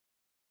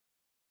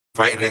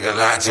White nigga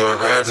lie to a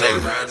real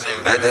nigga.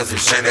 That's some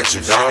shit that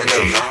you don't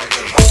do.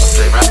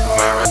 Stay right with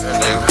my real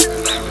nigga.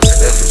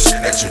 That's some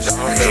shit that you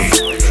don't do.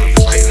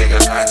 White nigga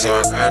lie to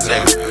a real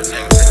nigga.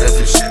 That's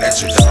some shit that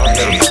you don't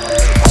do.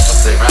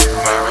 Stay right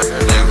with my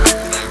real nigga.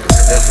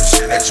 That's some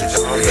shit that you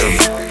don't do.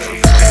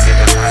 White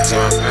nigga lie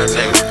to a real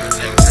nigga.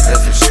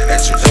 That's some shit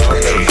that you don't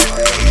do.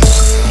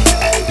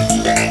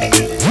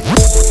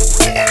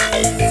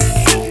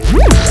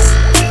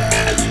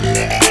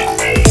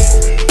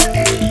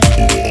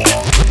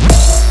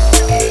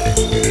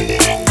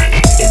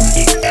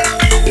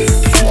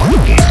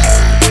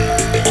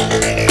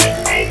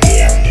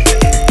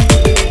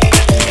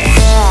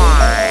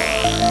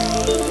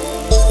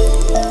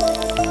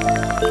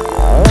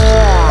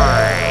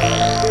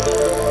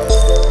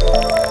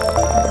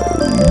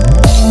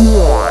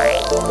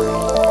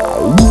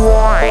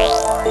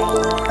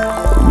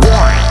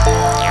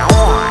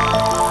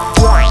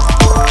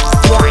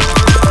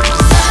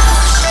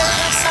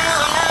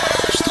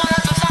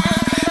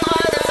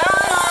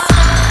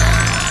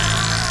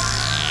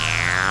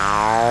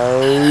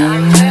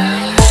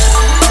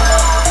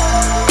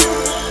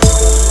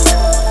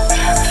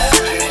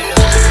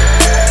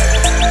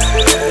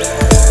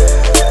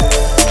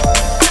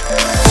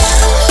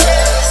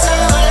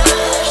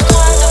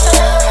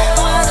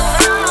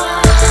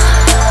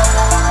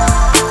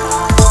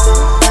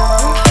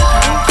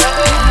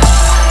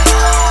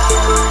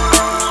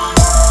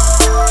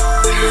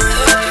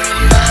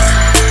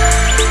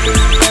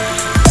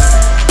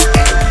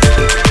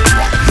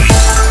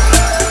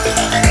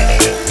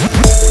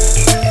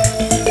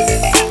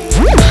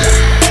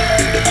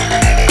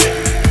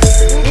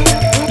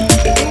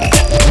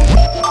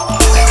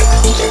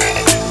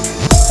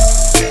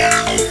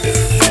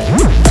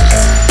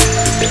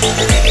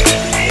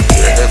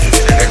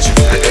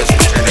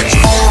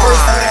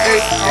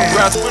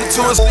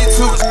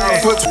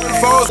 Put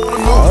 24s on the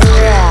move.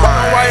 Put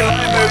on white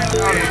line, baby.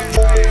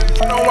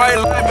 Put on white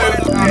line, baby.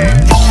 Put on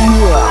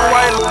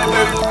white line,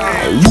 baby.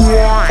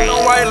 Put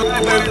on white line.